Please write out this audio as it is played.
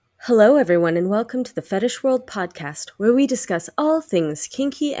Hello, everyone, and welcome to the Fetish World podcast, where we discuss all things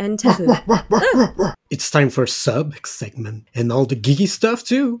kinky and taboo. It's time for sub segment and all the geeky stuff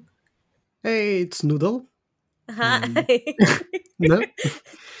too. Hey, it's Noodle. And Hi. no,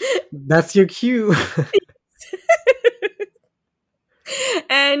 that's your cue.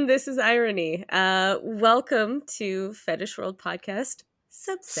 And this is Irony. Welcome to Fetish World podcast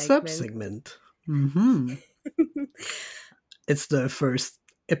Sub subsegment. segment. It's the first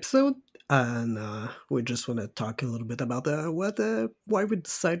episode, and we just want to talk a little bit about why we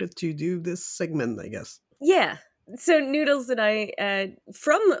decided to do this segment, I guess. Yeah. So Noodles and I,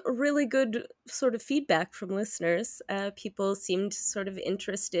 from really good sort of feedback from listeners, people seemed sort of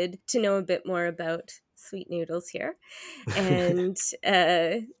interested to know a bit more about Sweet Noodles here, and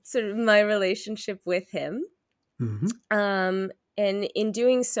sort of my relationship with him. And in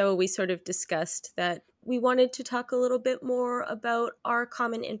doing so, we sort of discussed that we wanted to talk a little bit more about our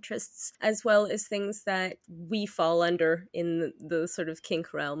common interests, as well as things that we fall under in the sort of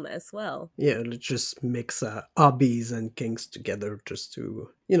kink realm as well. Yeah, let's just mix hobbies and kinks together just to,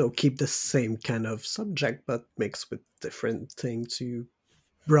 keep the same kind of subject, but mix with different things to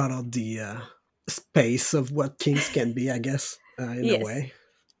broaden out the space of what kinks can be, I guess, in a Yes. way.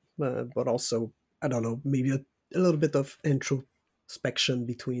 But also, I don't know, maybe a little bit of introspection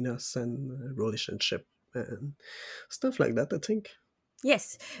between us and relationship and stuff like that, I think.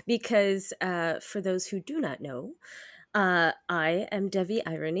 Yes, because for those who do not know, I am Devi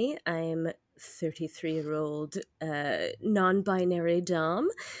Irony. I'm 33-year-old non-binary dom.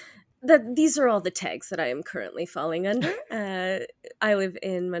 These are all the tags that I am currently falling under. I live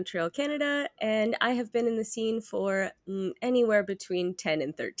in Montreal, Canada, and I have been in the scene for anywhere between 10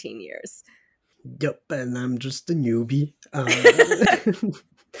 and 13 years. Yep, and I'm just a newbie.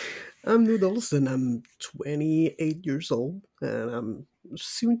 I'm Noodles, and I'm 28 years old, and I'm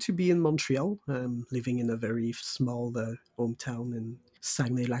soon to be in Montreal. I'm living in a very small hometown in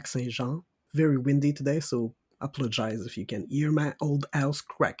Saguenay-Lac-Saint-Jean. Very windy today, so apologize if you can hear my old house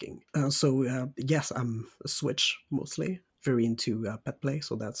cracking. Yes, I'm a switch mostly. Very into pet play,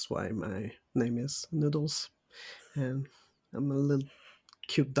 so that's why my name is Noodles. And I'm a little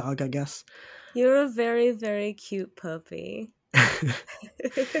cute dog, I guess. You're a very, very cute puppy.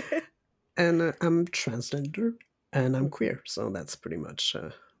 And I'm transgender and I'm queer, so that's pretty much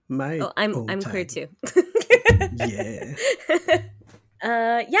my Oh, I'm own I'm queer tag. too. Yeah.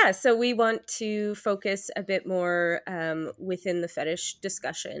 Yeah, so we want to focus a bit more within the fetish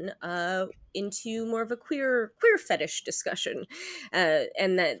discussion into more of a queer fetish discussion,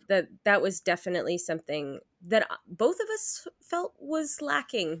 and that was definitely something that both of us felt was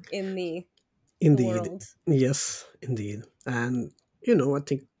lacking in the Indeed. world. Yes, indeed. And I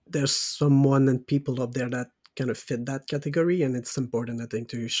think there's someone and people up there that kind of fit that category, and it's important, I think,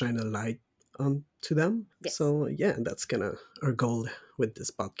 to shine a light on to them. Yes. So yeah, that's gonna our goal with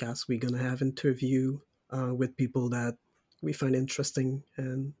this podcast. We're gonna have interview with people that we find interesting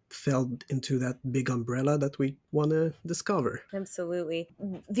and fell into that big umbrella that we want to discover. Absolutely.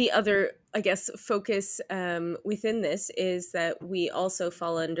 The other, I guess, focus within this is that we also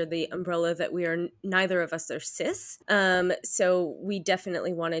fall under the umbrella that we are neither of us are cis. So we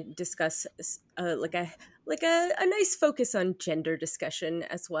definitely want to discuss like a nice focus on gender discussion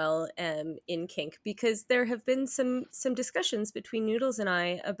as well in kink, because there have been some discussions between Noodles and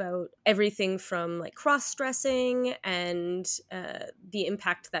I about everything from like cross dressing and the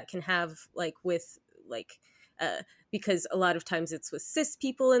impact that can have like with like uh, because a lot of times it's with cis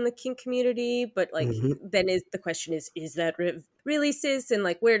people in the kink community, but like Hmm. then is the question is that really cis, and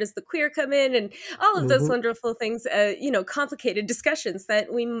like where does the queer come in, and all of those Hmm. wonderful things, complicated discussions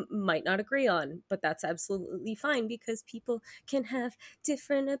that we might not agree on, but that's absolutely fine because people can have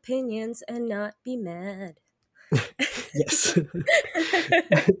different opinions and not be mad. Yes.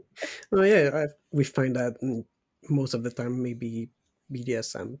 Oh yeah, we find that most of the time maybe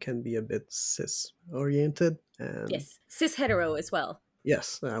BDSM can be a bit cis oriented, and Yes, cis hetero as well.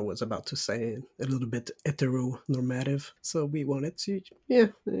 yes, I was about to say a little bit heteronormative. So we wanted to, yeah,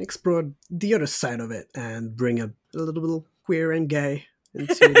 explore the other side of it and bring a little queer and gay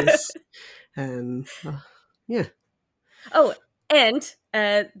into this, and yeah. Oh, and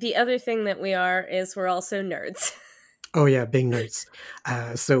the other thing that we are is we're also nerds. Oh yeah, big nerds.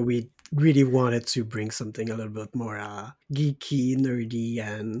 So we really wanted to bring something a little bit more geeky, nerdy,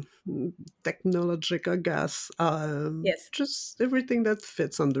 and technological, I guess. Yes. Just everything that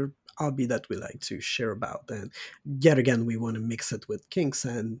fits under hobby that we like to share about. And yet again, we want to mix it with kinks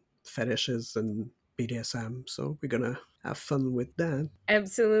and fetishes and BDSM, so we're gonna have fun with that.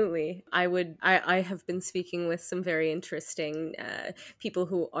 Absolutely. I have been speaking with some very interesting people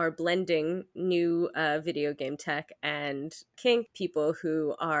who are blending new video game tech and kink, people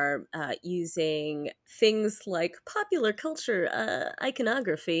who are using things like popular culture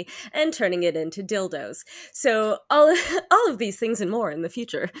iconography and turning it into dildos. So all of these things and more in the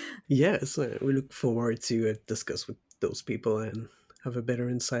future. Yes, we look forward to discuss with those people and have a better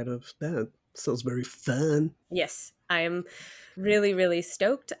insight of that. Sounds very fun. Yes, I am really, really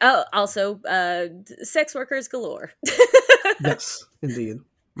stoked. Oh, also, sex workers galore. Yes, indeed.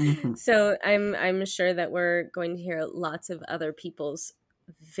 Hmm. So I'm sure that we're going to hear lots of other people's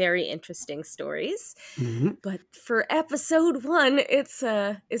very interesting stories. Hmm. But for episode 1,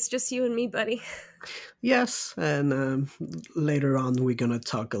 it's just you and me, buddy. Yes, and later on we're gonna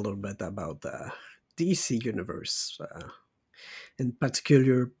talk a little bit about the DC universe, in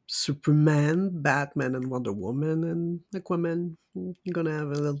particular Superman, Batman, and Wonder Woman, and Aquaman. We're gonna have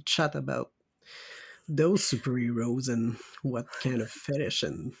a little chat about those superheroes and what kind of fetish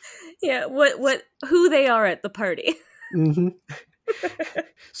and Yeah, what who they are at the party. Mhm.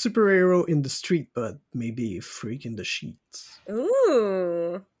 Superhero in the street, but maybe a freak in the sheets.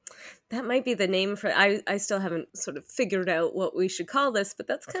 Ooh. That might be the name for I still haven't sort of figured out what we should call this, but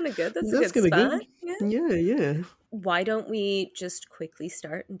that's kind of good. That's a That's good kind of spot. good. Yeah. Yeah, yeah. Why don't we just quickly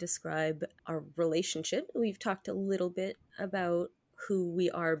start and describe our relationship? We've talked a little bit about who we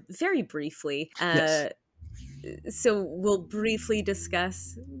are very briefly. Yes. So we'll briefly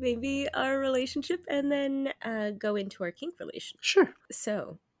discuss maybe our relationship and then go into our kink relationship. Sure.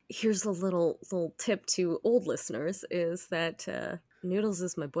 So here's a little tip to old listeners is that Noodles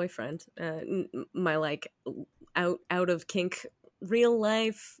is my boyfriend. My like out of kink real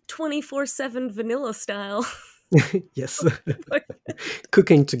life 24/7 vanilla style. Yes.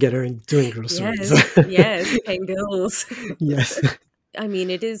 Cooking together and doing groceries. Yes, paying bills. Yes. I mean,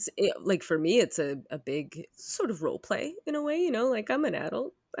 like for me, it's a big sort of role play in a way, like I'm an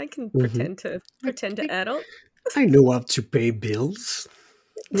adult. I can Hmm. pretend to adult. I know how to pay bills,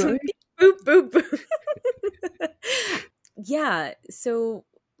 right? Boop, boop, boop. Yeah, so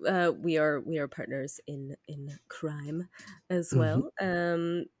we are partners in crime as Hmm. well.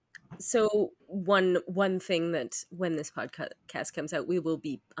 So one thing that when this podcast comes out, we will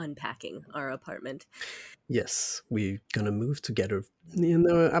be unpacking our apartment. Yes, we're gonna move together in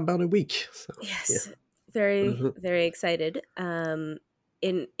about a week. So yeah. Yes, very Hmm. very excited.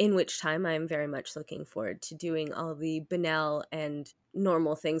 In which time I'm very much looking forward to doing all the banal and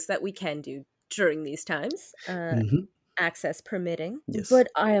normal things that we can do during these times. Hmm. Access permitting. Yes. But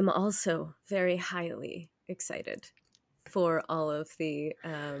I am also very highly excited for all of the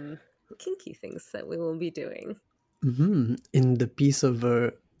kinky things that we will be doing. In the piece of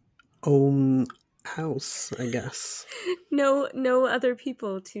our own house, I guess. No other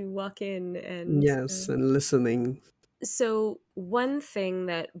people to walk in and Yes, and listening. so one thing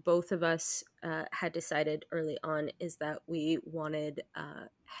that both of us had decided early on is that we wanted a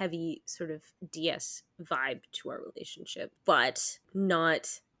heavy sort of DS vibe to our relationship, but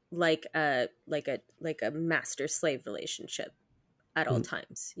not like a master slave relationship at all Mm,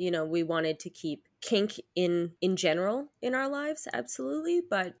 times. We wanted to keep kink in general in our lives, absolutely,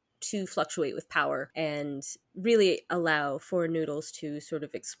 but to fluctuate with power and really allow for Noodles to sort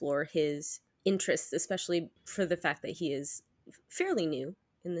of explore his interests, especially for the fact that he is fairly new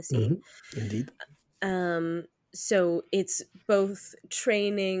in the scene. mhm, indeed. Um, so it's both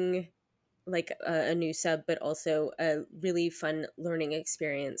training like a new sub, but also a really fun learning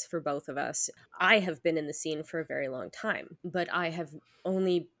experience for both of us. I have been in the scene for a very long time, but I have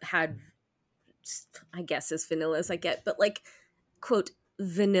only had, I guess, as vanilla as I get, but like, quote,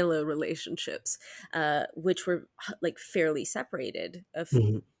 vanilla relationships, which were like fairly separated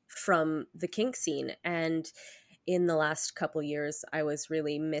Mhm, from the kink scene. And in the last couple years, I was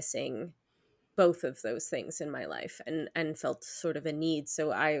really missing both of those things in my life and felt sort of a need.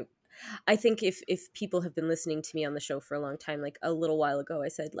 So I think if people have been listening to me on the show for a long time, like a little while ago, I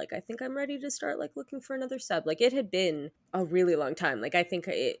said, like, I think I'm ready to start like looking for another sub. Like it had been a really long time. Like I think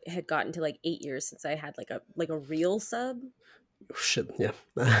it had gotten to like 8 years since I had like a real sub. oh, shit, yeah.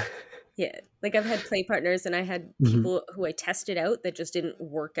 Yeah. Like I've had play partners and I had Mhm. people who I tested out that just didn't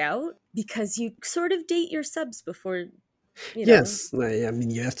work out because you sort of date your subs before, you know. Yes, I mean,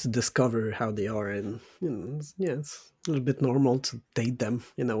 you have to discover how they are, and yeah, it's a little bit normal to date them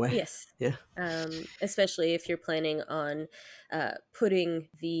in a way. Yes. Yeah. Especially if you're planning on putting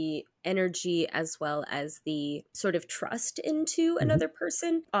the energy as well as the sort of trust into Hmm. another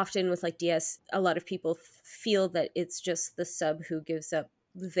person. Often with like DS, a lot of people feel that it's just the sub who gives up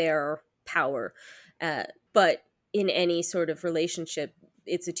their power But in any sort of relationship,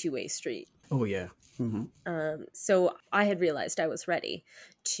 it's a two-way street. Oh yeah. So I had realized I was ready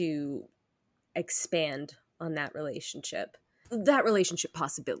to expand on that relationship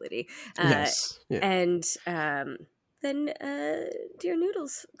possibility. Yes. Yeah. And then Dear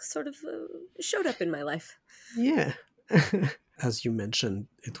Noodles sort of showed up in my life. Yeah. As you mentioned,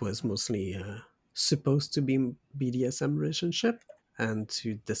 it was mostly supposed to be BDSM relationship, and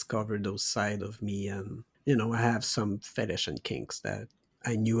to discover those side of me. And I have some fetish and kinks that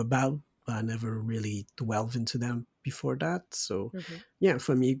I knew about, but I never really delved into them before that. So yeah,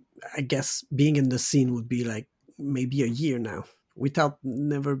 for me, I guess being in the scene would be like maybe a year now, without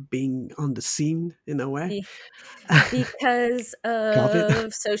never being on the scene in a way. Be- because COVID.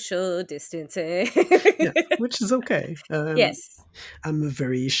 of social distancing. Yeah, which is okay. Yes. I'm a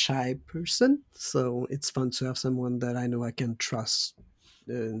very shy person, so it's fun to have someone that I know I can trust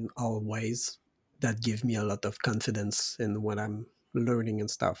in all ways, that give me a lot of confidence in what I'm learning and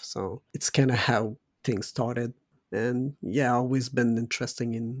stuff. So it's kind of how things started. And yeah, always been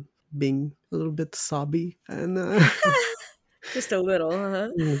interesting in being a little bit sobby. And Just a little, huh?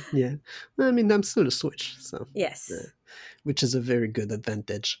 yeah, I mean, I'm still a switch, so Yes. which is a very good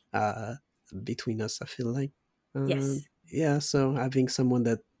advantage between us, I feel like. Yes. Yeah, so having someone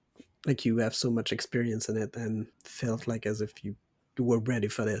that, like, you have so much experience in it and felt like as if you were ready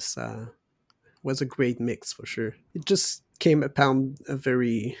for this was a great mix for sure. It just came upon a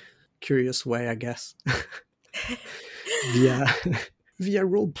very curious way, I guess, via via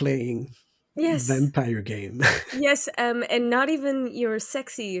role playing Yes. vampire game. Yes, and not even your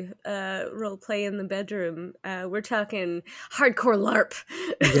sexy role play in the bedroom. We're talking hardcore LARP.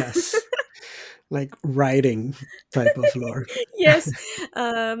 Yes, like writing type of lore. Yes.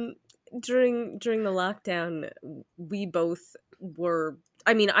 Um, during the lockdown, we both were.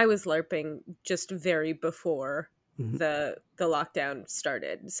 I mean, I was LARPing just very before Mhm. the lockdown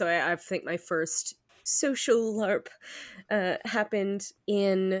started. So I think my first social LARP happened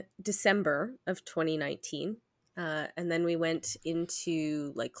in December of 2019. And then we went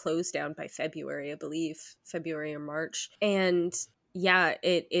into like close down by February, I believe, February or March. And yeah,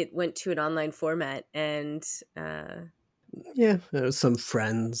 it went to an online format, and Yeah, some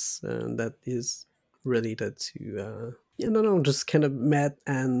friends that is related to I don't know, just kind of met,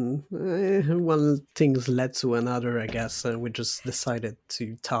 and one things led to another, I guess. We just decided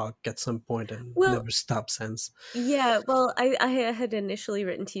to talk at some point and well, never stopped since. yeah, well, I had initially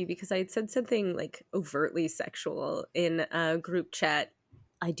written to you because I had said something like overtly sexual in a group chat.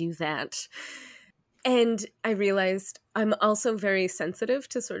 I do that. And I realized I'm also very sensitive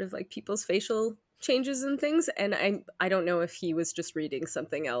to sort of like people's facial changes and things. And I don't know if he was just reading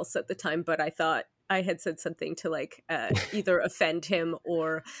something else at the time, but I thought I had said something to like either offend him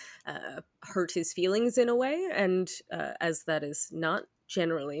or hurt his feelings in a way. And as that is not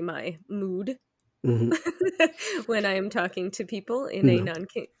generally my mood Hmm. when I am talking to people in a No.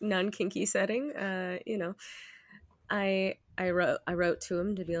 non kinky setting, I wrote to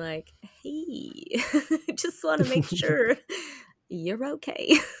him to be like, "Hey, just want to make sure you're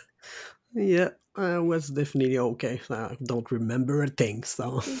okay." Yeah, I was definitely okay. I don't remember a thing,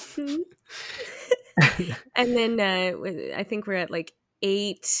 so. Mhm. And then I think we're at like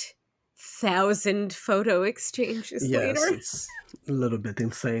 8,000 photo exchanges Yes, later. it's a little bit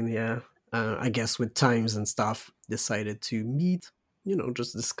insane, yeah. I guess with times and stuff, decided to meet,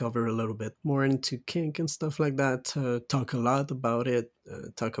 just discover a little bit more into kink and stuff like that. Talk a lot about it,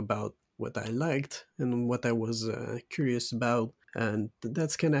 talk about what I liked and what I was curious about. And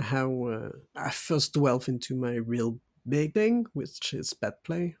that's kind of how I first delved into my real big thing, which is pet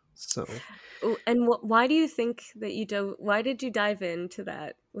play. So Oh, and why do you think that why did you dive into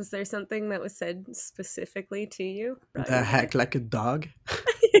that? Was there something that was said specifically to you brought the you there? hack like a dog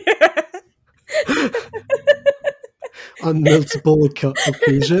on multiple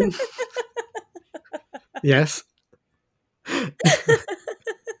occasions. Yes.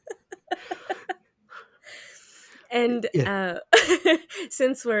 And Yeah.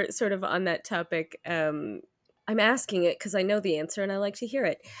 since we're sort of on that topic, I'm asking it because I know the answer and I like to hear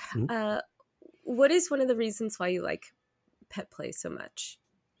it. Mhm. Uh, what is one of the reasons why you like pet play so much?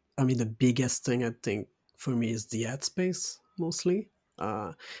 I mean, the biggest thing I think for me is the ad space mostly.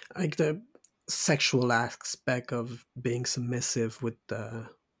 Uh, like the sexual aspect of being submissive with the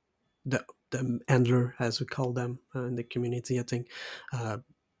handler, as we call them in the community. I think uh,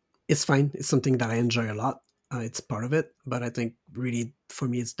 it's fine. It's something that I enjoy a lot. It's part of it, but I think really for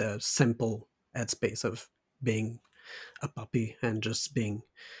me it's the simple ad space of being a puppy and just being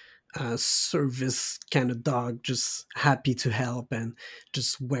a service kind of dog, just happy to help and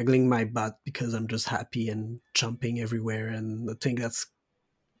just waggling my butt because I'm just happy and jumping everywhere. And I think that's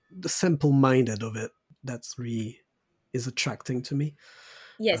the simple minded of it. That's really is attracting to me.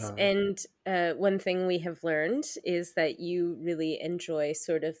 Yes, Uh, and one thing we have learned is that you really enjoy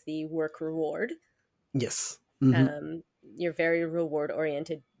sort of the work reward. yes. Hmm. You're very reward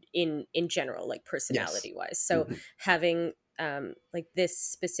oriented in general, like Yes. personality wise. So Hmm. having like this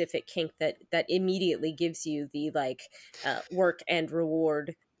specific kink that immediately gives you the like work and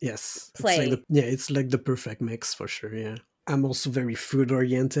reward Yes. It's like play. it's like the perfect mix for sure. Yeah. I'm also very food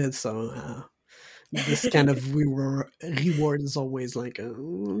oriented, so this kind of reward is always like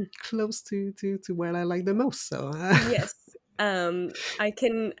close to what I like the most. So Yes. I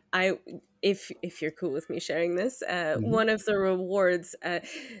can I if you're cool with me sharing this, mhm. one of the rewards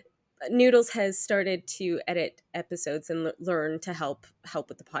Noodles has started to edit episodes and learn to help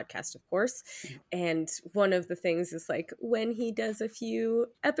with the podcast, of course. And one of the things is like when he does a few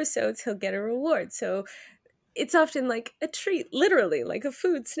episodes, he'll get a reward. So it's often like a treat, literally, like a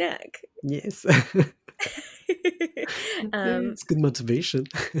food snack. Yes. um, It's good motivation.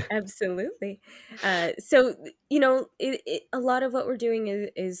 Absolutely. So, you know, a lot of what we're doing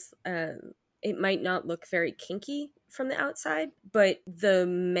is it might not look very kinky from the outside, but the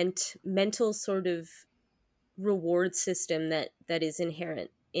mental sort of reward system that is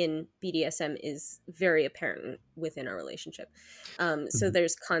inherent in BDSM is very apparent within our relationship. So Mhm.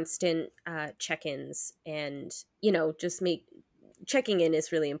 there's constant check-ins, and you know, just make checking in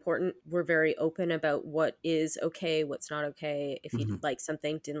is really important. We're very open about what is okay, what's not okay. If you Mhm. like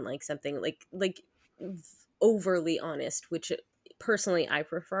something, didn't like something, overly honest, which personally I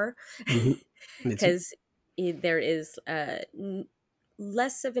prefer, Mhm. Me too. because there is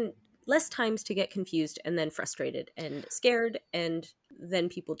less of an less times to get confused and then frustrated and scared, and then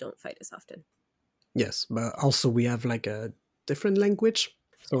people don't fight as often. Yes, but also we have like a different language.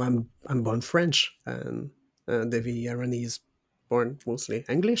 So Yes. I'm born French, and Devi Arani is born mostly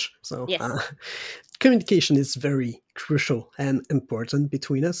English. So Yes. communication is very crucial and important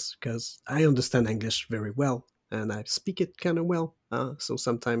between us because I understand English very well and I speak it kind of well. So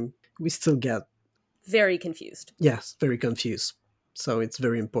sometimes we still get, Very confused. yes, very confused. So it's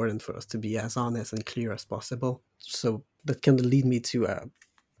very important for us to be as honest and clear as possible. So that kind of lead me to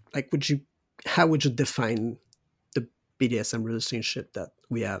like, how would you define the BDSM relationship that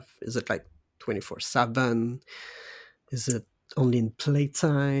we have? Is it like 24/7? Is it only in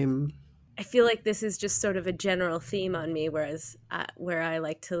playtime? I feel like this is just sort of a general theme on me, whereas where I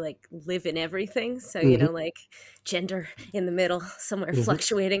like to like live in everything. So you Hmm. know, like gender in the middle, somewhere Hmm.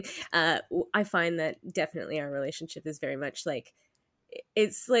 fluctuating. I find that definitely our relationship is very much like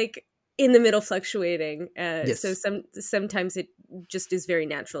it's like in the middle fluctuating. So Yes. sometimes it just is very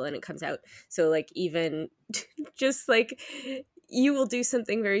natural and it comes out. So like even just like you will do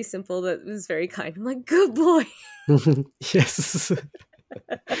something very simple that was very kind. I'm like, good boy. Yes.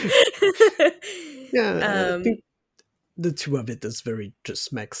 Yeah, I um, think the two of it is very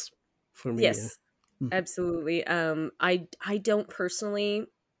just max for me. Yeah. yes, Mhm. absolutely. I don't personally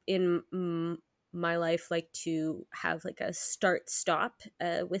in my life like to have like a start stop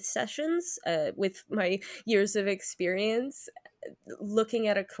with sessions with my years of experience looking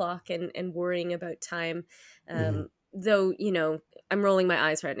at a clock and worrying about time. Mhm. Though, you know, I'm rolling my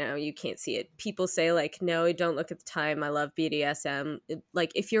eyes right now. You can't see it. People say, like, no, don't look at the time. I love BDSM.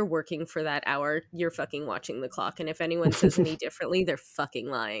 Like, if you're working for that hour, you're fucking watching the clock. And if anyone says any differently, they're fucking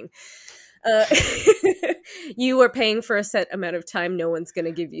lying. Uh, you are paying for a set amount of time. No one's going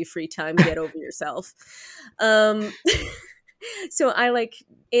to give you free time. Get over yourself. Um, so I like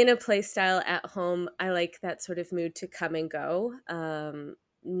in a play style at home, I like that sort of mood to come and go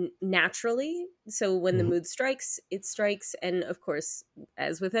naturally. So when the Mhm. mood strikes, it strikes. And of course,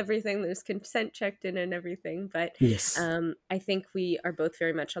 as with everything, there's consent checked in and everything. But Yes. I think we are both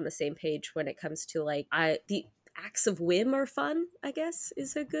very much on the same page when it comes to like the acts of whim are fun, I guess,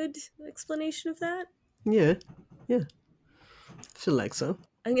 is a good explanation of that. Yeah. Yeah. Feel like so.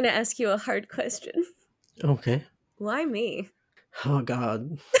 I'm going to ask you a hard question. Okay. Why me? Oh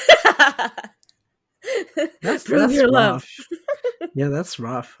God, Prove that's your love. rough. Yeah, that's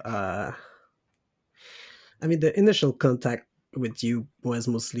rough. I mean, the initial contact with you was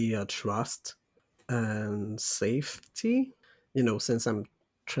mostly trust and safety. You know, since I'm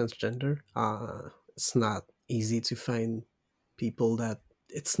transgender, it's not easy to find people that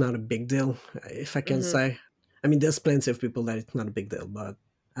it's not a big deal, if I can Hmm. say. I mean, there's plenty of people that it's not a big deal, but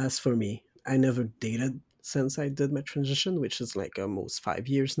as for me, I never dated since I did my transition, which is like almost 5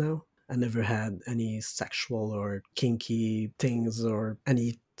 years now. I never had any sexual or kinky things or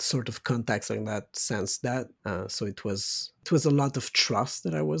anything sort of context in that sense. That so it was a lot of trust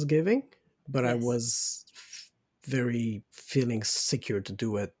that I was giving, but I Yes. was very feeling secure to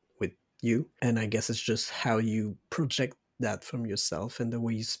do it with you. And I guess it's just how you project that from yourself and the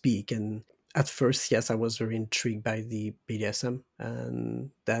way you speak. And at first, yes, I was very intrigued by the BDSM,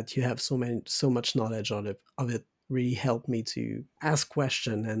 and that you have so much knowledge of it really helped me to ask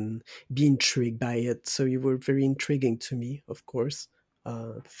question and be intrigued by it. So you were very intriguing to me, of course,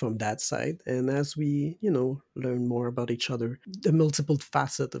 from that side. And as we, learn more about each other, the multiple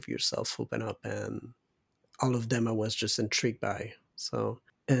facet of yourself open up, and all of them I was just intrigued by. So,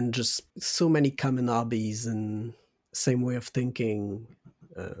 and just so many common hobbies and same way of thinking.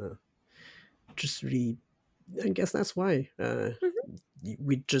 Uh, just really, I guess that's why Mhm.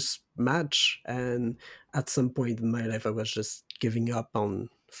 we just match. And at some point in my life, I was just giving up on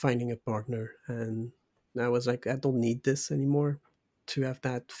finding a partner, and I was like, I don't need this anymore to have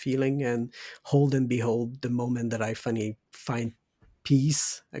that feeling. And hold and behold, the moment that I finally find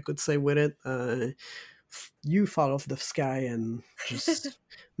peace, I could say, with it, you fall off the sky and just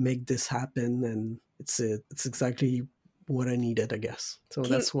make this happen. And it's exactly what I needed, I guess. So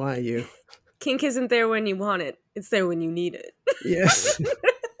Kink, that's why you. kink isn't there when you want it. It's there when you need it. Yes.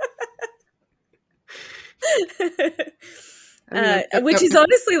 I mean, Which is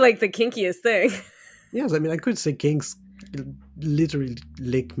honestly like the kinkiest thing. yes, I mean, I could say kings literally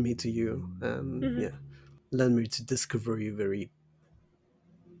link me to you, and Mhm. yeah, led me to discover you very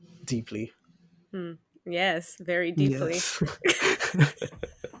deeply. Hmm. Yes, very deeply. Yes.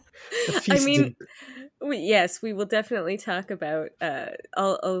 A I feast mean, deep. yes, we will definitely talk about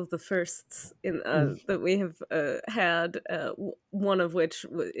all of the firsts in Mm. that we have had. One of which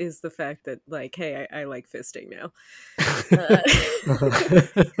is the fact that, like, hey, I like fisting now. Uh,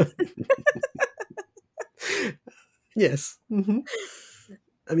 Yes.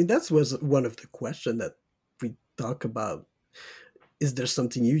 I mean, that was one of the questions that we talk about. Is there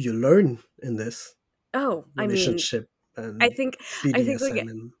something you learn in this oh, I mean, relationship I and think I think like BDSM?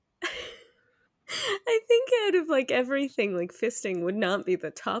 And I think out of like everything, like fisting would not be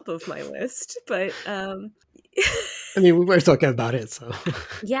the top of my list, but I mean, we were talking about it, so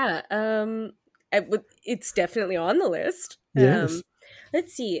yeah, it's definitely on the list. yes.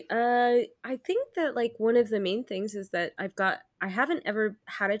 Let's see. I think that like one of the main things is that I haven't ever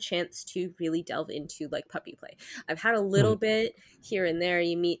had a chance to really delve into like puppy play. I've had a little Mhm. bit here and there.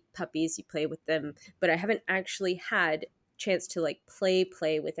 You meet puppies, you play with them, but I haven't actually had chance to like play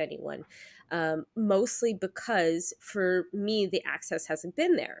with anyone. Mostly because for me the access hasn't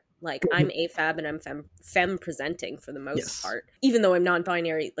been there. Like I'm Mhm. AFAB and I'm femme presenting for the most Yes. part. Even though I'm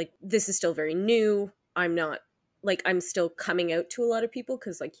non-binary, like this is still very new. I'm not like I'm still coming out to a lot of people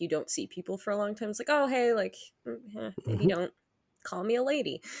because like you don't see people for a long time. It's like, oh hey, like maybe Hmm. don't call me a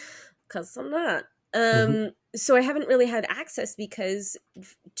lady because I'm not. Hmm. So I haven't really had access because,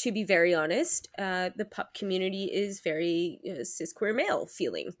 to be very honest, the pup community is very cis queer male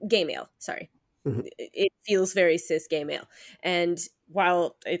feeling, gay male. Sorry, Hmm. it feels very cis gay male. And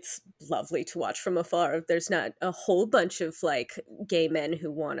while it's lovely to watch from afar, there's not a whole bunch of like gay men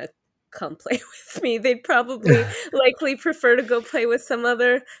who want to come play with me. They'd probably likely prefer to go play with some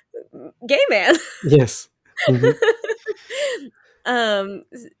other gay man. Yes. Hmm. um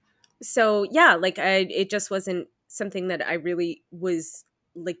so yeah, like it just wasn't something that I really was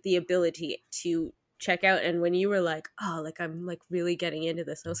like the ability to check out. And when you were like, oh, like I'm like really getting into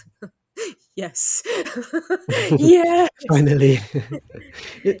this, I was like, yes. Yes. Finally. I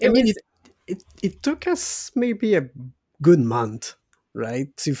It mean, was it took us maybe a good month,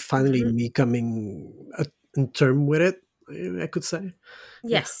 right, to finally mhm, me coming in term with it, I could say.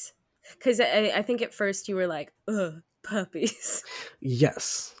 Yeah. yes. Because I think at first you were like, ugh, puppies.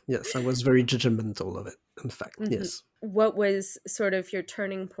 Yes. Yes. I was very judgmental of it, in fact. Mhm. Yes. What was sort of your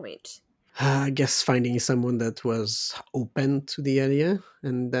turning point? I guess finding someone that was open to the idea,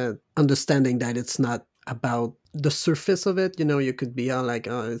 and that understanding that it's not about the surface of it. You could be all like,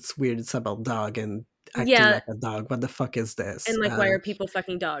 oh, it's weird, it's about dog and acting Yeah, like a dog. What the fuck is this? and like why are people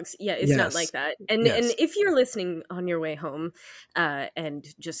fucking dogs? Yeah, it's not like Yes. that. And Yes. if you're listening on your way home and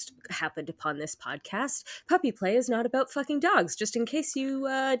just happened upon this podcast, puppy play is not about fucking dogs, just in case you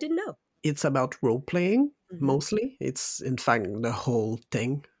didn't know. It's about role playing Hmm. mostly. It's in fact the whole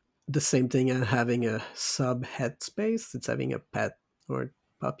thing. The same thing as having a sub headspace. It's having a pet or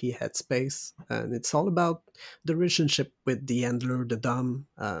puppy headspace, and it's all about the relationship with the handler, the dom.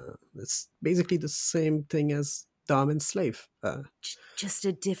 It's basically the same thing as dom and slave. Just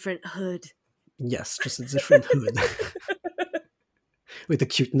a different hood. Yes, just a different hood with a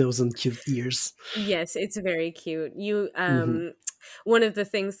cute nose and cute ears. Yes, it's very cute. You Hmm. one of the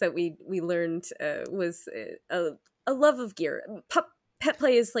things that we learned was a love of gear. Pet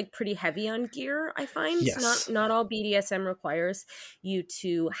play is like pretty heavy on gear, I find. Yes. Not all BDSM requires you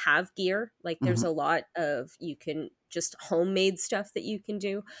to have gear. Like there's Hmm. a lot of, you can just homemade stuff that you can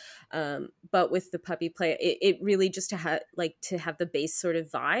do. But with the puppy play, it really just to have the base sort of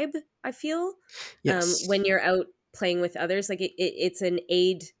vibe, I feel. When Yes. you're out playing with others, like it's an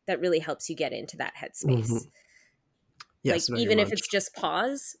aid that really helps you get into that headspace. Hmm. Like Yes, very even if much. it's just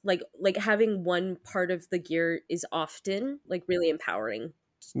pause, like having one part of the gear is often like really empowering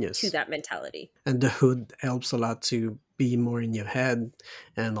to Yes. that mentality. And the hood helps a lot to be more in your head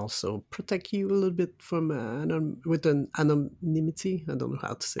and also protect you a little bit from with an anonymity. I don't know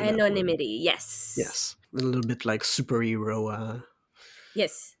how to say that word. Anonymity, yes. Yes, a little bit like superhero.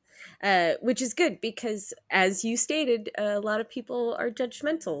 Yes. Which is good because, as you stated, a lot of people are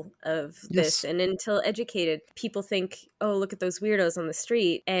judgmental of this. Yes. And until educated, people think, oh, look at those weirdos on the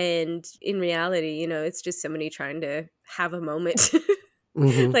street. And in reality, it's just somebody trying to have a moment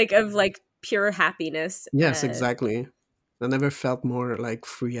Hmm. like of like pure happiness. Yes, exactly. I never felt more like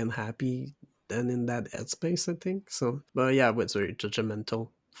free and happy than in that headspace, I think. So, but yeah, I was very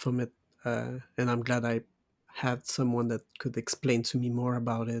judgmental from it. And I'm glad I had someone that could explain to me more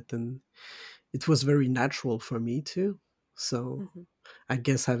about it. And it was very natural for me too. So Mhm. I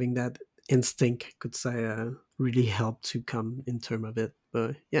guess having that instinct, I could say, really helped to come in term of it.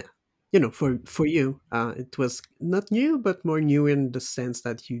 But yeah, for you, it was not new, but more new in the sense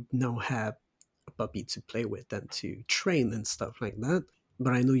that you now have a puppy to play with and to train and stuff like that.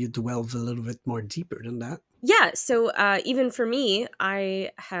 But I know you delve a little bit more deeper than that. Yeah, so even for me,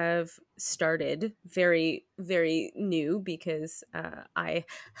 I have started very, very new because I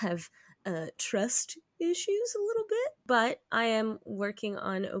have trust issues a little bit, but I am working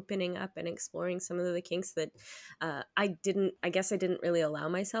on opening up and exploring some of the kinks that I guess I didn't really allow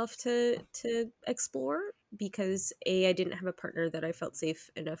myself to explore because I didn't have a partner that I felt safe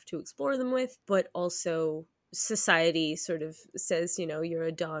enough to explore them with, but also society sort of says, you're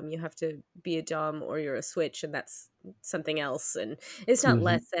a dom, you have to be a dom or you're a switch, and that's something else. And it's not Hmm.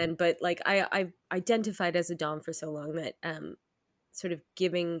 less than, but like I've identified as a dom for so long that sort of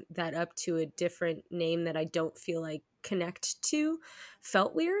giving that up to a different name that I don't feel like connect to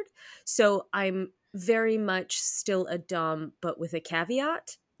felt weird. So I'm very much still a dom, but with a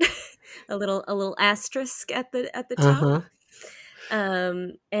caveat, a little asterisk at the Uh top. huh.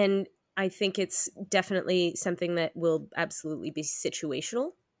 And I think it's definitely something that will absolutely be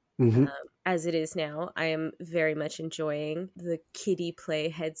situational. Um, Hmm. as it is now, I am very much enjoying the kiddie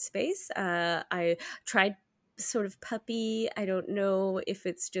play headspace. I tried sort of puppy. I don't know if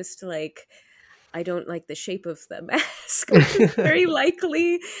it's just like I don't like the shape of the mask, which is very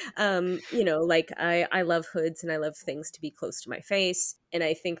likely. Like I love hoods and I love things to be close to my face, and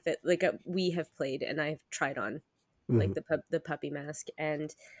I think that like we have played and I've tried on Hmm. like the puppy mask,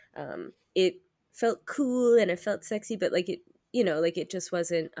 and it felt cool and it felt sexy, but like like it just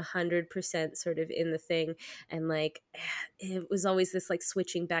wasn't 100% sort of in the thing. And like it was always this like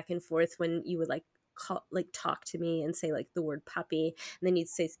switching back and forth when you would like talk to me and say like the word puppy, and then you'd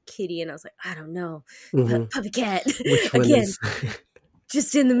say kitty, and I was like, I don't know, Hmm. puppy cat. Which one Again, is?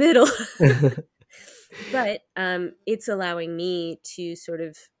 just in the middle. But it's allowing me to sort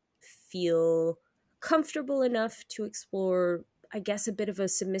of feel comfortable enough to explore, I guess, a bit of a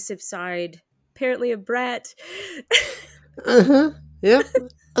submissive side, apparently a brat. Uh huh. Yep.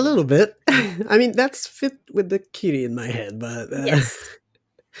 A little bit. I mean, that's fit with the kitty in my head, but Yes.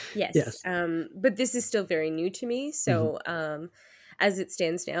 Yes. yes. But this is still very new to me. Hmm. So as it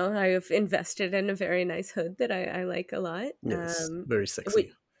stands now, I have invested in a very nice hood that I like a lot. Yes. Very Which,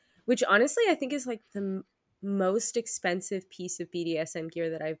 sexy. which honestly I think is like the most expensive piece of BDSM gear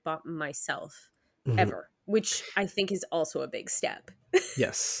that I've bought myself Hmm. ever, which I think is also a big step.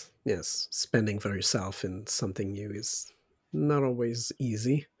 Yes. Yes. Spending for yourself in something new is not always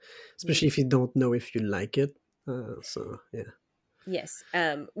easy, especially if you don't know if you like it. So yeah. Yes,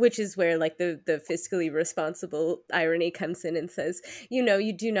 which is where like the fiscally responsible irony comes in and says,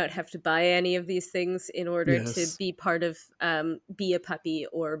 you do not have to buy any of these things in order to Yes. be part of be a puppy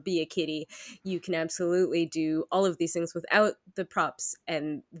or be a kitty. You can absolutely do all of these things without the props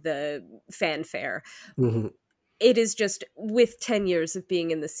and the fanfare. Hmm. It is just with 10 years of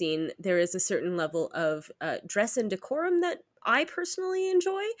being in the scene, there is a certain level of dress and decorum that I personally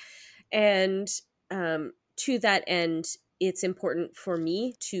enjoy, and to that end, it's important for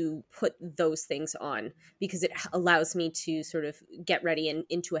me to put those things on because it allows me to sort of get ready and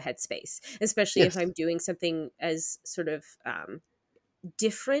into a headspace, especially if Yes. I'm doing something as sort of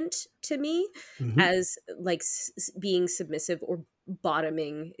different to me Hmm. as like being submissive or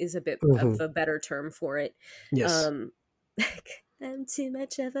bottoming is a bit of Mhm. a better term for it. Yes. Um, like, I'm too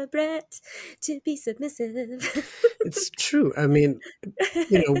much of a brat to be submissive. It's true. I mean,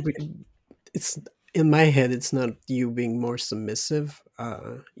 you know, it's in my head, it's not you being more submissive.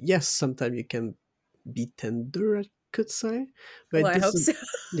 Yes, sometimes you can be tender, I could say, but Well, it I hope doesn't. so.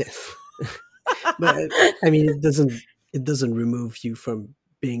 Yeah, but I mean, it doesn't remove you from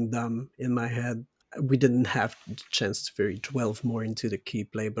being dumb. In my head, we didn't have the chance to very delve more into the key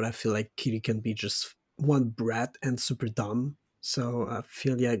play, but I feel like Kitty can be just one brat and super dumb. So I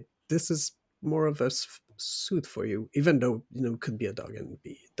feel like this is more of a suit for you, even though it could be a dog and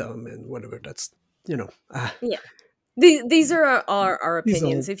be dumb and whatever. That's you know, ah, Yeah. These are our these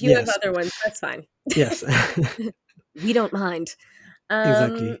opinions. all If you have yes, other ones, that's fine. yes. We don't mind. Um,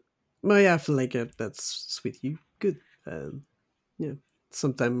 Exactly. Well, yeah, I feel like that's sweet. You good. Yeah.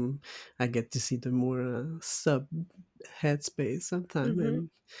 Sometimes I get to see the more sub headspace sometime, mhm.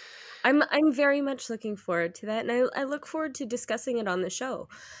 and I'm very much looking forward to that, and I look forward to discussing it on the show.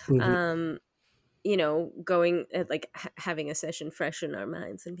 mhm. Um, you know, going like having a session fresh in our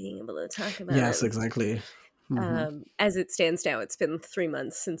minds and being able to talk about Yes, it. exactly. Hmm. As it stands now, it's been 3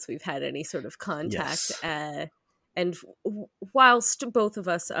 months since we've had any sort of contact. Yes. And whilst both of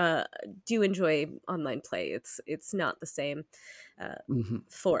us do enjoy online play, it's not the same uh, Hmm.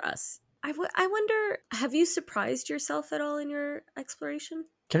 for us. I wonder, have you surprised yourself at all in your exploration?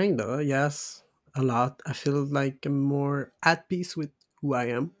 Kinda, yes. A lot. I feel like I'm more at peace with who I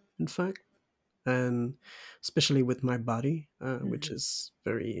am, in fact, and especially with my body, which Mhm. is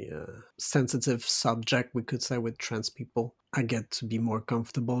very sensitive subject, we could say, with trans people. I get to be more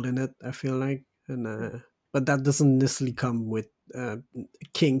comfortable in it, I feel like, and but that doesn't necessarily come with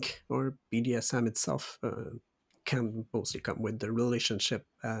kink or BDSM itself. Can mostly come with the relationship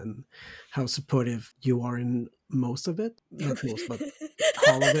and how supportive you are in most of it. Not most, but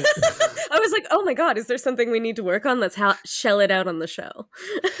all of it. I was like, oh my god, is there something we need to work on? Let's shell it out on the show.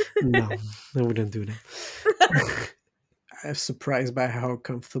 No, I wouldn't do that. I'm surprised by how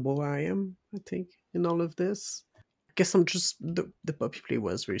comfortable I am, I think, in all of this. I guess I'm just the puppy play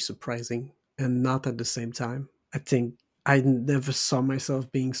was very surprising and not at the same time. I think I never saw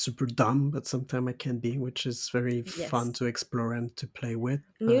myself being super dumb, but sometimes I can be, which is very fun Yes. to explore and to play with.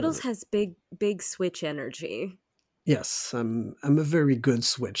 Noodles has big switch energy. Yes, I'm a very good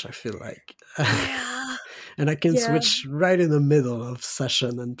switch, I feel like. Yeah. And I can Yeah. switch right in the middle of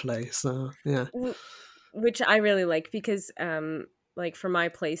session and play. So yeah. Which I really like because like for my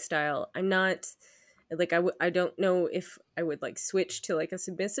play style, I'm not like I don't know if I would like switch to like a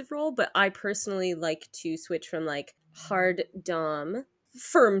submissive role, but I personally like to switch from like hard dom,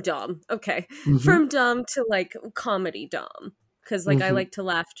 firm dom, okay, Hmm. firm dom to like comedy dom, because like I Hmm. like to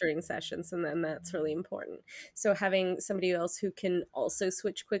laugh during sessions, and then that's really important. So having somebody else who can also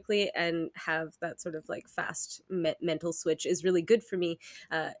switch quickly and have that sort of like fast mental switch is really good for me,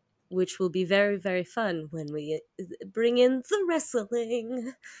 which will be very, very fun when we bring in the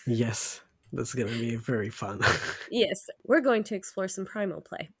wrestling. Yes, that's gonna be very fun. Yes, we're going to explore some primal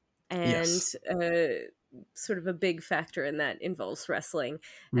play. And Yes. sort of a big factor in that involves wrestling,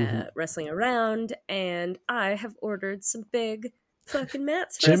 Hmm. wrestling around. And I have ordered some big fucking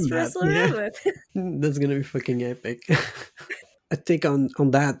mats for us Gym to mat, wrestle yeah. around with. That's gonna be fucking epic. I think on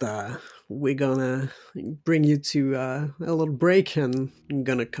that we're gonna bring you to a little break, and I'm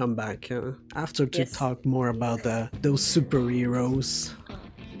gonna come back after to Yes. talk more about those superheroes.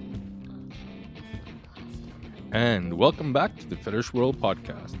 And welcome back to the Fetish World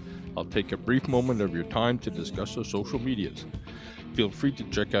Podcast. I'll take a brief moment of your time to discuss our social medias. Feel free to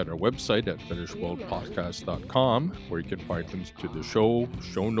check out our website at fetishworldpodcast.com, where you can find links to the show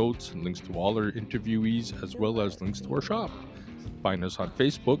notes, and links to all our interviewees, as well as links to our shop. Find us on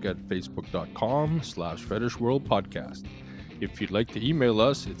Facebook at facebook.com/fetishworldpodcast. If you'd like to email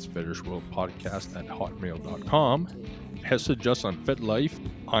us, it's fetishworldpodcast@hotmail.com. Message us on FetLife.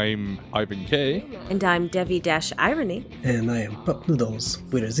 I'm Ivan K. And I'm Devi-Irony. And I am Pup Noodles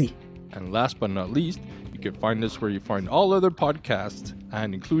with a Z. And last but not least, you can find us where you find all other podcasts,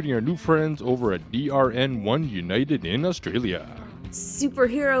 and including our new friends over at DRN1 United in Australia.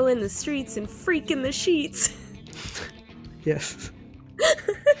 Superhero in the streets and freak in the sheets. Yes.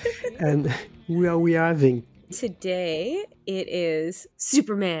 And we are having Today it is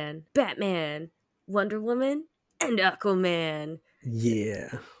Superman, Batman, Wonder Woman, and Aquaman. very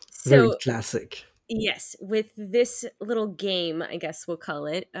So classic. yes, with this little game, I guess we'll call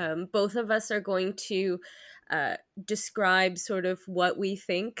it, both of us are going to describe sort of what we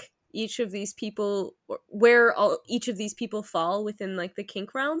think each of these people, where each of these people fall within like the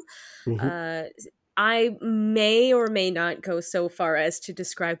kink realm. Mhm. Uh, I may or may not go so far as to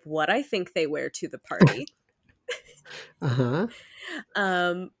describe what I think they wear to the party. Uh-huh.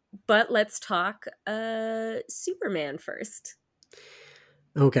 But let's talk Superman first.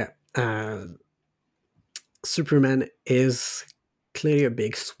 Okay. Superman is clearly a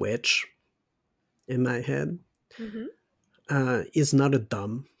big switch in my head. He's not a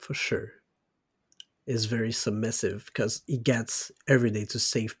dumb, for sure. Is very submissive because he gets every day to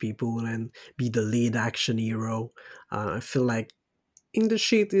save people and be the lead action hero. I feel like in the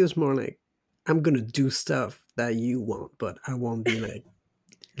sheet is more like, I'm gonna do stuff that you want, but I won't be like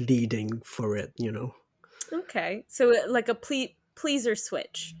leading for it, you know? Okay. So like a pleaser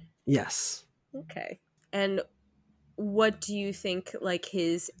switch. Yes. Okay. And what do you think like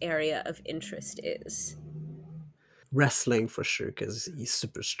his area of interest is? Wrestling for sure because he's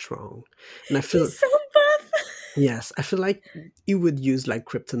super strong. And I feel He's so buff. yes, I feel like he would use like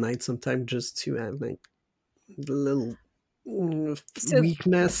kryptonite sometimes just to have like the little So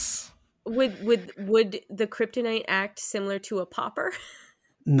weakness. would the kryptonite act similar to a popper?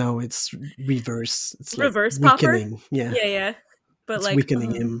 No, it's reverse. It's like Reverse popper? weakening. Yeah. Yeah. But It's like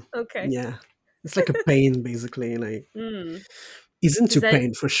weakening him. okay. Yeah. It's like a pain basically. Like he's Is into that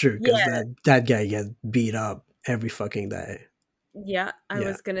pain for sure because yeah. that guy gets beat up every fucking day. Yeah, I Yeah.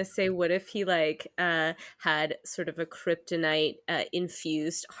 was gonna say, what if he like had sort of a kryptonite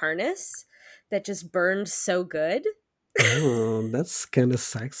infused harness that just burned so good? Oh, that's kind of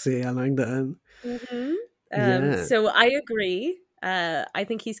sexy. I like that. Yeah. So I agree. I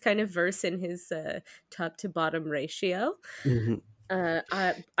think he's kind of versed in his top to bottom ratio. hmm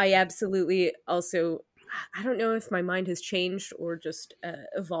I absolutely also. I don't know if my mind has changed or just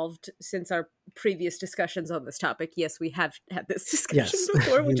evolved since our previous discussions on this topic. Yes, we have had this discussion Yes,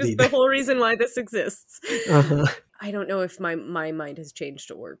 before, which is indeed. the whole reason why this exists. Uh-huh. I don't know if my mind has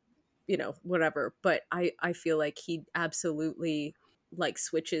changed or, whatever, but I feel like he absolutely like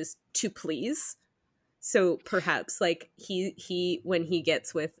switches to please. So perhaps like he when he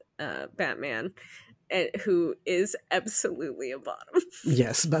gets with Batman, who is absolutely a bottom.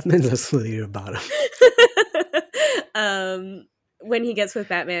 Yes, Batman's absolutely about him. When he gets with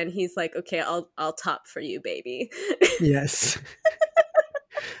Batman, he's like, "Okay, I'll top for you, baby." Yes.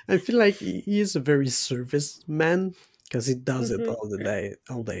 I feel like he is a very service man because he does it all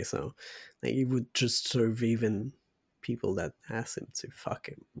day. So like, he would just serve even people that ask him to fuck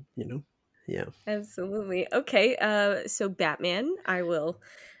him, you know? Yeah. Absolutely. Okay, so Batman, I will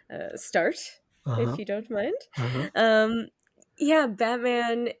start Uh-huh. if you don't mind. Uh-huh. Yeah,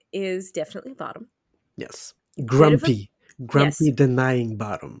 Batman is definitely bottom. Yes. Bit of a- Grumpy. Grumpy Yes. denying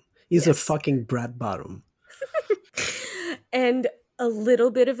bottom. He's a Yes. fucking brat bottom. And a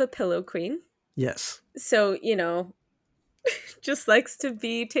little bit of a pillow queen. Yes. So, just likes to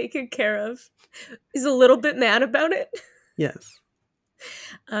be taken care of. Is a little bit mad about it. Yes.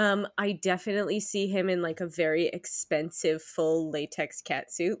 I definitely see him in like a very expensive full latex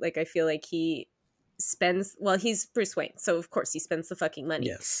catsuit. Like I feel like he spends he's Bruce Wayne, so of course he spends the fucking money.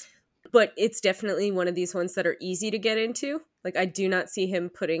 Yes. But it's definitely one of these ones that are easy to get into. Like I do not see him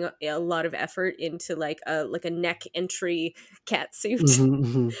putting a lot of effort into like a neck entry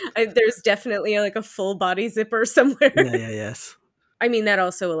catsuit. There's definitely like a full body zipper somewhere. Yeah, yes. I mean, that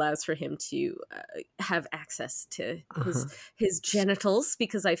also allows for him to have access to his genitals,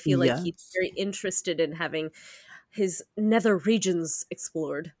 because I feel like he's very interested in having his nether regions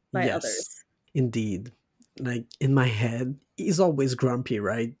explored by others. Indeed. Like in my head, he's always grumpy,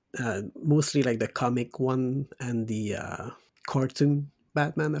 right? Mostly like the comic one and the cartoon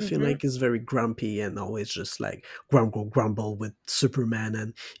Batman. I feel like is very grumpy and always just like grumble with Superman,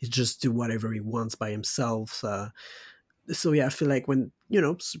 and he just do whatever he wants by himself. So yeah, I feel like when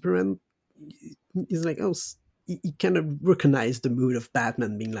Superman is like, oh, he kind of recognized the mood of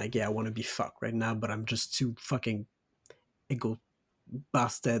Batman being like, yeah, I want to be fucked right now, but I'm just too fucking ego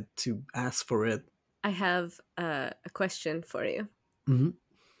bastard to ask for it. I have a question for you. Mm-hmm.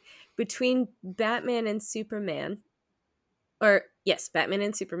 Between Batman and Superman, Batman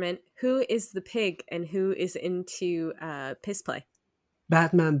and Superman, who is the pig and who is into piss play?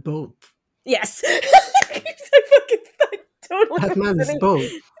 Batman both. Yes. Totally. Batman is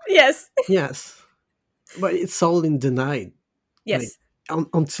both. Yes. Yes. But it's all in denied. Yes. Like,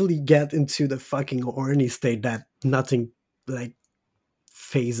 until you get into the fucking horny state that nothing like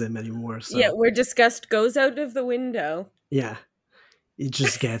phase him anymore. So. Yeah, where disgust goes out of the window. Yeah. You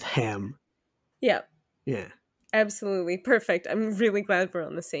just get ham. Yeah. Yeah. Absolutely. Perfect. I'm really glad we're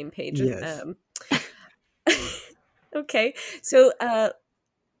on the same page. Yes. Okay. So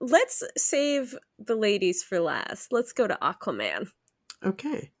let's save the ladies for last. Let's go to Aquaman.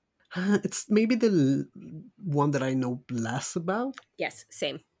 Okay. It's maybe the one that I know less about, Yes,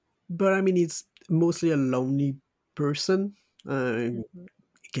 same. but I mean, he's mostly a lonely person. Mhm.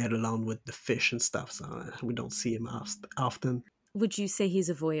 Get along with the fish and stuff, so we don't see him often. Would you say he's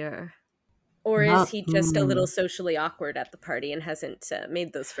a voyeur? Or is Not he just a little socially awkward at the party and hasn't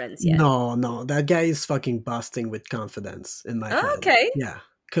made those friends yet? no, that guy is fucking busting with confidence in my Oh, head. okay. Yeah,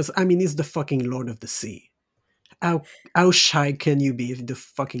 because I mean, he's the fucking Lord of the Sea. How shy can you be if the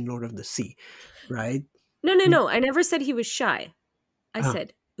fucking Lord of the Sea, right? No. I never said he was shy. I Ah,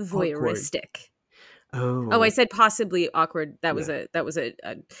 said awkward. voyeuristic. Oh, I Oh, said possibly awkward. That was yeah.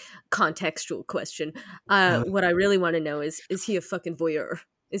 a contextual question. Uh, What I really want to know is he a fucking voyeur?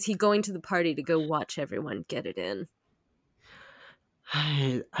 Is he going to the party to go watch everyone get it in?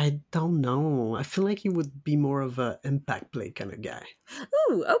 I don't know. I feel like he would be more of a impact play kind of guy.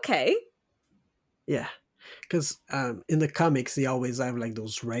 Ooh, okay. Yeah, because in the comics they always have like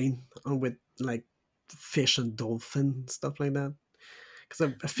those rain with like fish and dolphin stuff like that.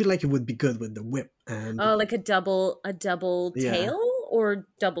 Because I feel like it would be good with the whip and Oh, like a double yeah, tail or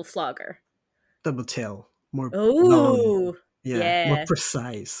double flogger. double tail, more long, Oh, yeah, more yeah.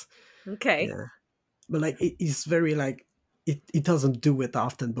 precise, Okay. yeah. But like it's very like it doesn't do it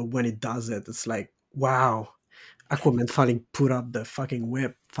often, but when it does it, it's like wow, Aquaman finally put up the fucking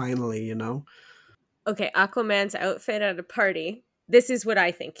whip finally, you know. Okay, Aquaman's outfit at a party. This is what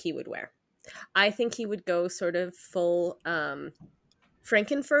I think he would wear. I think he would go sort of full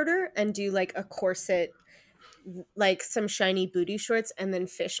Frankenfurter and do like a corset, like some shiny booty shorts and then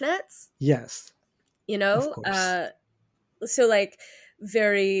fishnets, Yes, you of know? course. So like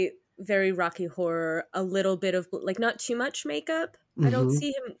very very Rocky Horror, a little bit of like not too much makeup. I don't Mm-hmm.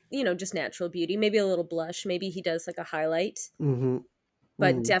 see him, just natural beauty, maybe a little blush, maybe he does like a highlight, Mm-hmm.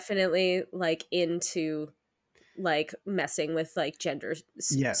 but Mm. definitely like into like messing with like gender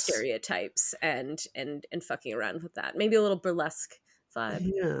Yes. stereotypes and fucking around with that. Maybe a little burlesque vibe.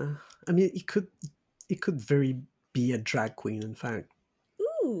 Yeah. I mean, it could very be a drag queen. In fact,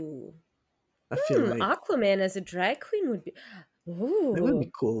 Ooh. I feel like Aquaman as a drag queen would be. that would be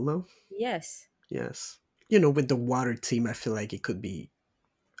Ooh. cool. No. Yes. Yes. With the water team, I feel like it could be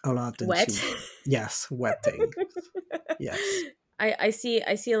a lot Wet. into yes, wetting. Yes. I see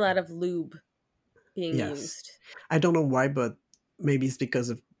a lot of lube being Yes. used. I don't know why, but maybe it's because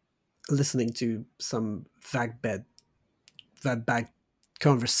of listening to some that back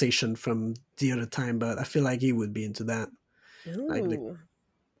conversation from the other time. But I feel like he would be into that. Like the Ooh.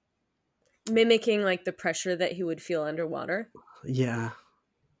 Mimicking like the pressure that he would feel underwater. yeah.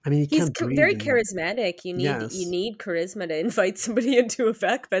 I mean, he He's can't breathe. very And charismatic. You yes. need charisma to invite somebody into a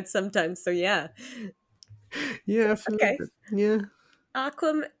vac bed sometimes. So yeah. Yeah, I feel like Okay. that. Yeah.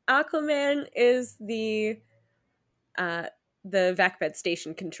 Aquaman is uh the vac bed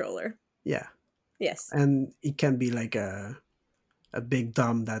station controller. Yeah. Yes. And it can be like a big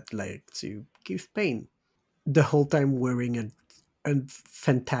dumb that like to give pain the whole time wearing a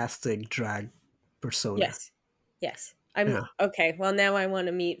fantastic drag persona. Yes. Yes. I'm Yeah. okay. Well, now I want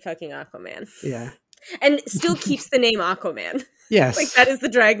to meet fucking Aquaman. Yeah. And still keeps the name Aquaman. Like that Yes. is the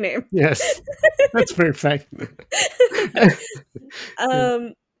drag name. Yes. That's perfect. Yeah.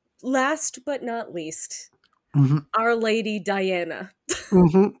 Last but not least, Hmm. Our Lady Diana,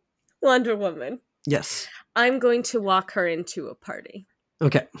 Hmm. Wonder Woman. Yes. I'm going to walk her into a party.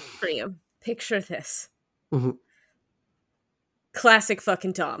 Okay. Priam, picture this. Hmm. Classic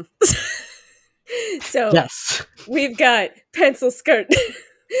fucking Tom. So Yes. we've got pencil skirt,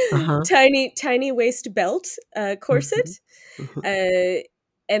 Uh-huh. tiny waist belt, corset, Hmm.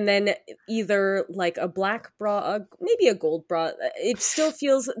 and then either like a black bra, maybe a gold bra. It still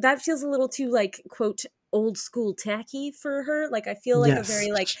feels a little too like quote old school tacky for her. Like I feel like a Yes.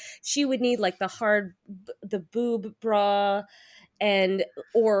 very like she would need like the boob bra and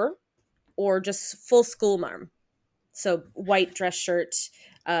or just full school marm. So white dress shirt,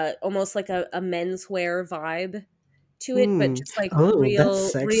 almost like a menswear vibe to it, but Hmm. just like Oh,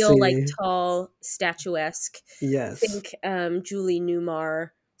 that's real like sexy. tall, statuesque. Yes. Think Julie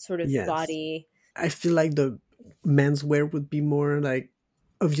Newmar sort of Yes. body. I feel like the menswear would be more like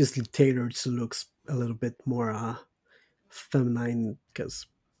obviously tailored to looks a little bit more feminine because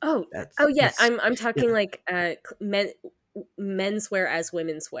Oh, yeah, that's I'm talking yeah, like menswear as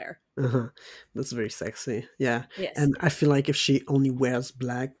women's wear. uh-huh. That's very sexy. Yeah, Yes. and I feel like if she only wears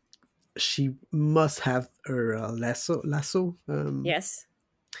black, she must have her lasso, Yes.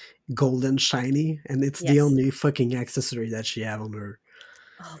 golden shiny, and it's the Yes. only fucking accessory that she have on her.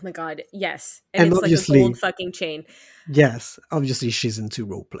 Oh my god, yes. And And it's like a gold obviously, fucking chain. yes, obviously she's into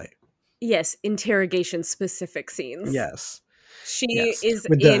role play. Yes, interrogation specific scenes. Yes, She Yes, is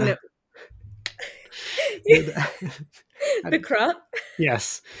with in with the crop.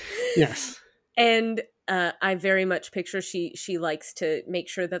 yes. And I very much picture she likes to make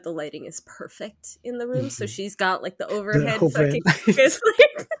sure that the lighting is perfect in the room. So Mhm. she's got like the The overhead overhead fucking lights focus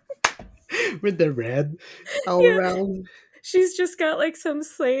light. with the red all Yeah. around. She's just got like some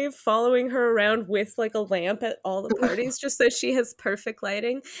slave following her around with like a lamp at all the parties, just so she has perfect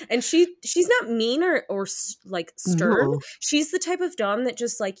lighting. And she's not mean or like stern. No. She's the type of dom that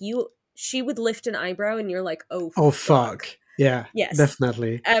just like she would lift an eyebrow and you're like, oh Oh fuck. fuck. Yeah, Yes,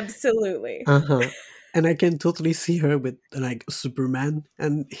 definitely. absolutely. Uh-huh. And I can totally see her with like Superman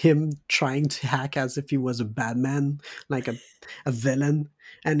and him trying to hack as if he was a bad man, like a villain,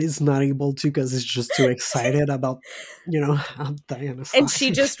 and he's not able to because he's just too excited about, how Diana And sucks.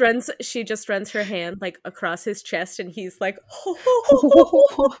 she just runs her hand like across his chest and he's like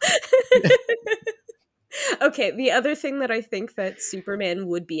Okay, the other thing that I think that Superman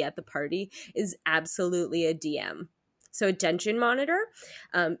would be at the party is absolutely a DM. So a dungeon monitor,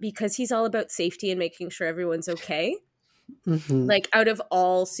 because he's all about safety and making sure everyone's okay. Mhm. Like out of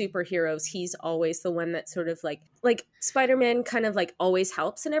all superheroes, he's always the one that sort of like Spider-Man kind of like always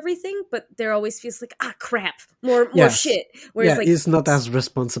helps and everything, but there always feels like crap, more Yes. shit. Whereas Yeah, like he's not as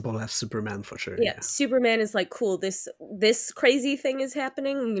responsible as Superman for sure. yeah, Superman is like, cool, this crazy thing is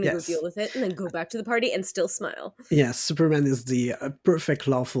happening. I'm gonna Yes. go deal with it and then go back to the party and still smile. Yeah, Superman is the perfect,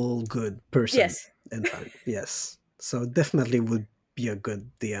 lawful, good person. Yes. In time. Yes. So definitely would be a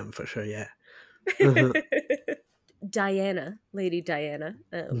good DM for sure, yeah. Uh-huh. Diana, Lady Diana,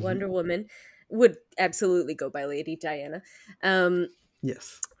 Mhm. Wonder Woman, would absolutely go by Lady Diana.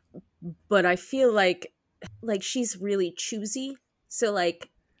 Yes. But I feel like she's really choosy. So like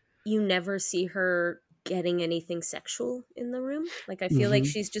you never see her getting anything sexual in the room. Like I feel like Mhm.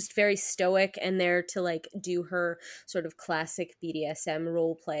 she's just very stoic and there to like do her sort of classic BDSM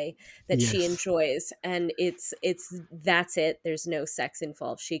role play that she Yes. enjoys, and it's that's it. There's no sex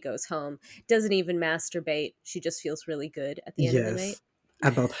involved. She goes home, doesn't even masturbate. She just feels really good at the end of the night. Yes.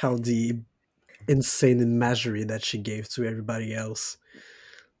 About how the insane imagery that she gave to everybody else.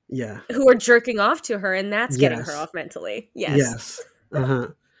 Yeah. Who are jerking off to her, and that's getting her Yes. off mentally. Yes. Yes. Uh-huh.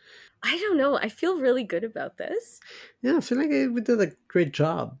 I don't know. I feel really good about this. Yeah, I feel like we did a great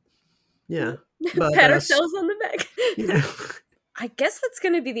job. Yeah. But Pat ourselves on the back. yeah. I guess that's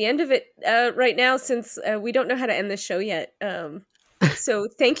going to be the end of it right now, since we don't know how to end the show yet. So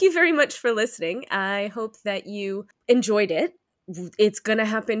thank you very much for listening. I hope that you enjoyed it. It's going to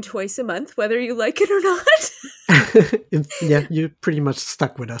happen twice a month, whether you like it or not. Yeah, you're pretty much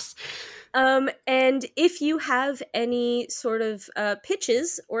stuck with us. And if you have any sort of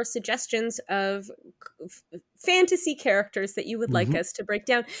pitches or suggestions of fantasy characters that you would like us to break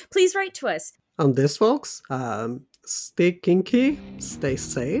down, please write to us. On this, folks, stay kinky, stay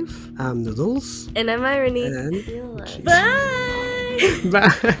safe. I'm Noodles. And I'm Irony. And Bye!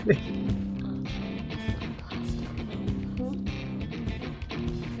 bye.